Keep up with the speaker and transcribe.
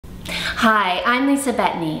Hi, I'm Lisa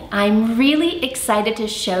Bettany. I'm really excited to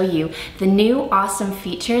show you the new awesome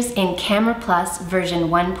features in Camera Plus version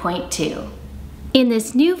 1.2. In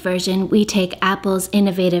this new version, we take Apple's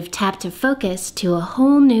innovative Tap to Focus to a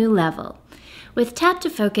whole new level. With Tap to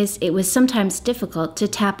Focus, it was sometimes difficult to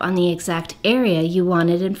tap on the exact area you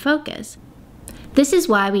wanted in focus. This is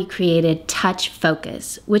why we created Touch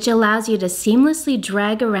Focus, which allows you to seamlessly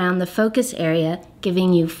drag around the focus area,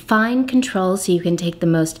 giving you fine control so you can take the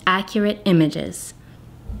most accurate images.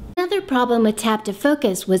 Another problem with Tap to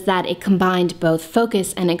Focus was that it combined both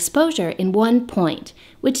focus and exposure in one point,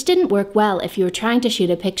 which didn't work well if you were trying to shoot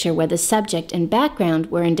a picture where the subject and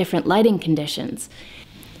background were in different lighting conditions.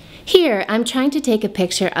 Here, I'm trying to take a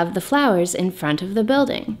picture of the flowers in front of the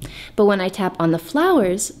building. But when I tap on the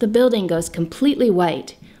flowers, the building goes completely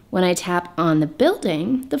white. When I tap on the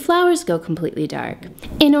building, the flowers go completely dark.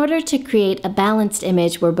 In order to create a balanced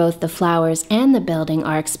image where both the flowers and the building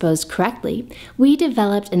are exposed correctly, we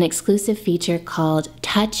developed an exclusive feature called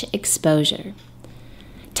Touch Exposure.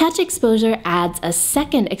 Touch Exposure adds a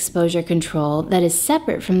second exposure control that is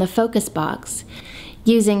separate from the focus box.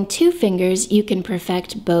 Using 2 fingers, you can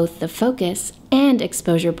perfect both the focus and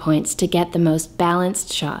exposure points to get the most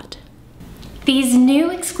balanced shot. These new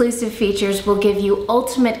exclusive features will give you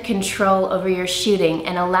ultimate control over your shooting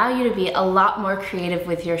and allow you to be a lot more creative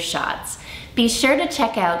with your shots. Be sure to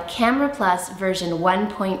check out Camera Plus version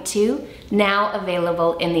 1.2, now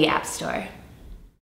available in the App Store.